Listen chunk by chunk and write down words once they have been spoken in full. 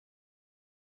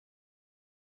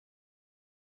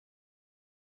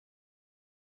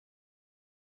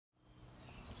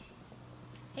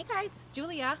Hey guys,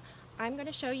 Julia. I'm going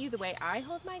to show you the way I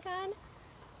hold my gun.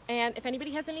 And if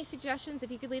anybody has any suggestions, if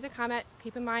you could leave a comment,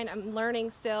 keep in mind I'm learning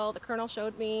still. The colonel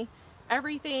showed me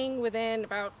everything within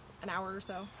about an hour or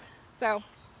so. So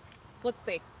let's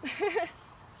see.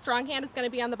 Strong hand is going to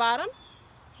be on the bottom.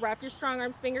 Wrap your strong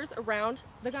arm's fingers around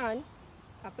the gun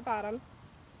at the bottom.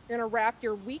 You're going to wrap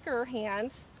your weaker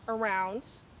hand around.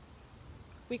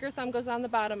 Weaker thumb goes on the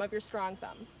bottom of your strong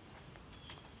thumb.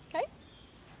 Okay?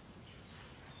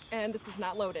 And this is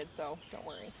not loaded, so don't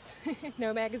worry.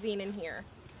 No magazine in here.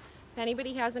 If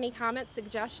anybody has any comments,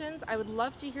 suggestions, I would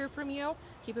love to hear from you.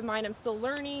 Keep in mind I'm still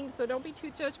learning, so don't be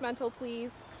too judgmental,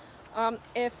 please.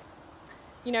 If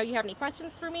you have any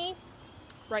questions for me,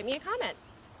 write me a comment.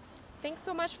 Thanks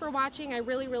so much for watching. I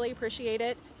really appreciate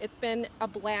it. It's been a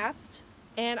blast,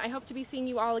 and I hope to be seeing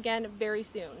you all again very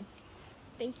soon.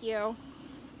 Thank you.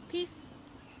 Peace.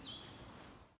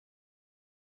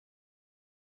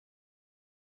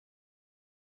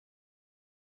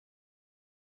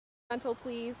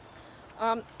 Please.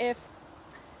 If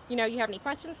you have any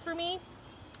questions for me,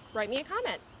 write me a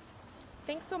comment.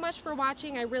 Thanks so much for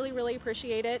watching. I really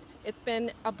appreciate it. It's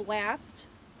been a blast,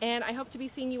 and I hope to be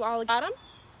seeing you all at the bottom.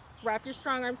 Wrap your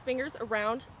strong arm's fingers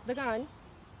around the gun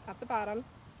at the bottom.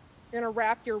 You're going to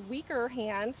wrap your weaker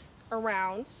hand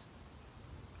around.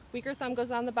 Weaker thumb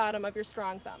goes on the bottom of your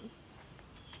strong thumb.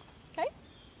 Okay?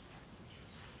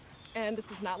 And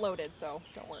this is not loaded, so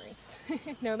don't worry.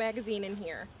 No magazine in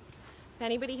here. If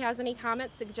anybody has any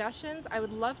comments, suggestions, I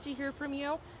would love to hear from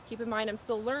you. Keep in mind I'm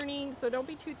still learning, so don't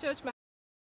be too judgmental.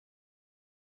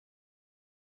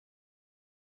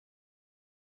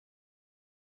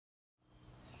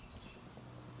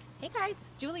 Hey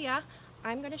guys, Julia.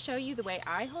 I'm going to show you the way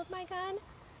I hold my gun.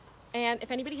 And if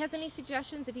anybody has any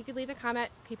suggestions, if you could leave a comment,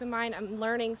 keep in mind I'm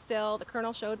learning still. The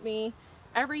colonel showed me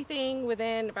everything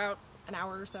within about an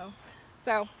hour or so.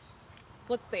 So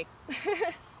let's see.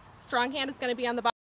 Strong hand is going to be on the bottom.